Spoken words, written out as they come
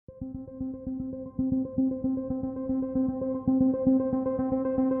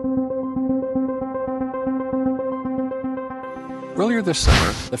Earlier this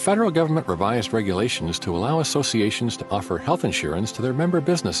summer, the federal government revised regulations to allow associations to offer health insurance to their member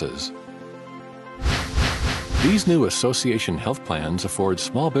businesses. These new association health plans afford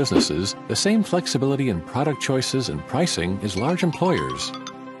small businesses the same flexibility in product choices and pricing as large employers.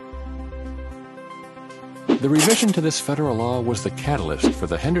 The revision to this federal law was the catalyst for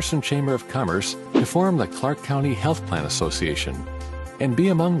the Henderson Chamber of Commerce to form the Clark County Health Plan Association and be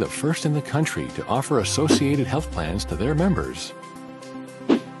among the first in the country to offer associated health plans to their members.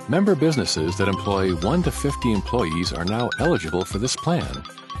 Member businesses that employ 1 to 50 employees are now eligible for this plan.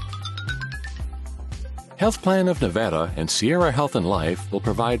 Health Plan of Nevada and Sierra Health and Life will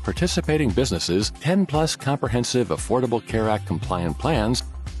provide participating businesses 10-plus comprehensive Affordable Care Act compliant plans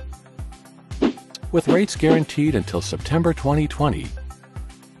with rates guaranteed until September 2020.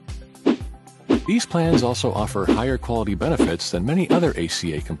 These plans also offer higher quality benefits than many other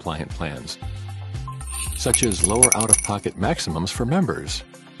ACA compliant plans, such as lower out-of-pocket maximums for members.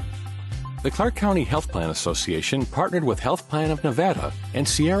 The Clark County Health Plan Association partnered with Health Plan of Nevada and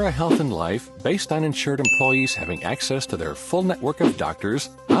Sierra Health and Life based on insured employees having access to their full network of doctors,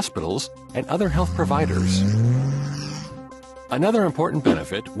 hospitals, and other health providers. Another important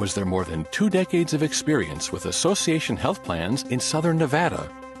benefit was their more than 2 decades of experience with association health plans in Southern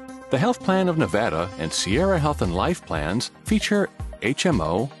Nevada. The Health Plan of Nevada and Sierra Health and Life plans feature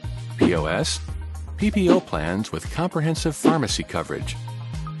HMO, POS, PPO plans with comprehensive pharmacy coverage,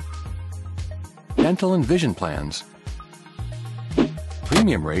 dental and vision plans.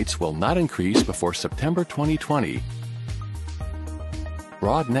 Premium rates will not increase before September 2020.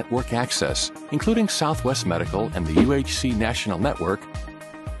 Broad network access, including Southwest Medical and the UHC National Network,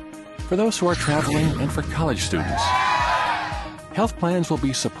 for those who are traveling and for college students. Health plans will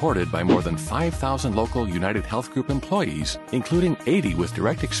be supported by more than 5,000 local United Health Group employees, including 80 with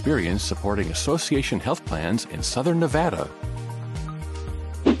direct experience supporting association health plans in Southern Nevada.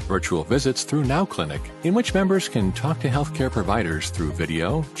 Virtual visits through Now Clinic, in which members can talk to healthcare providers through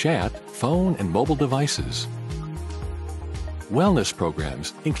video, chat, phone, and mobile devices. Wellness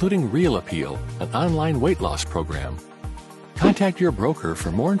programs, including Real Appeal, an online weight loss program. Contact your broker for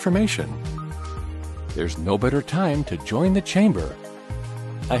more information. There's no better time to join the Chamber.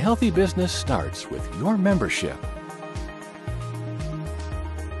 A healthy business starts with your membership.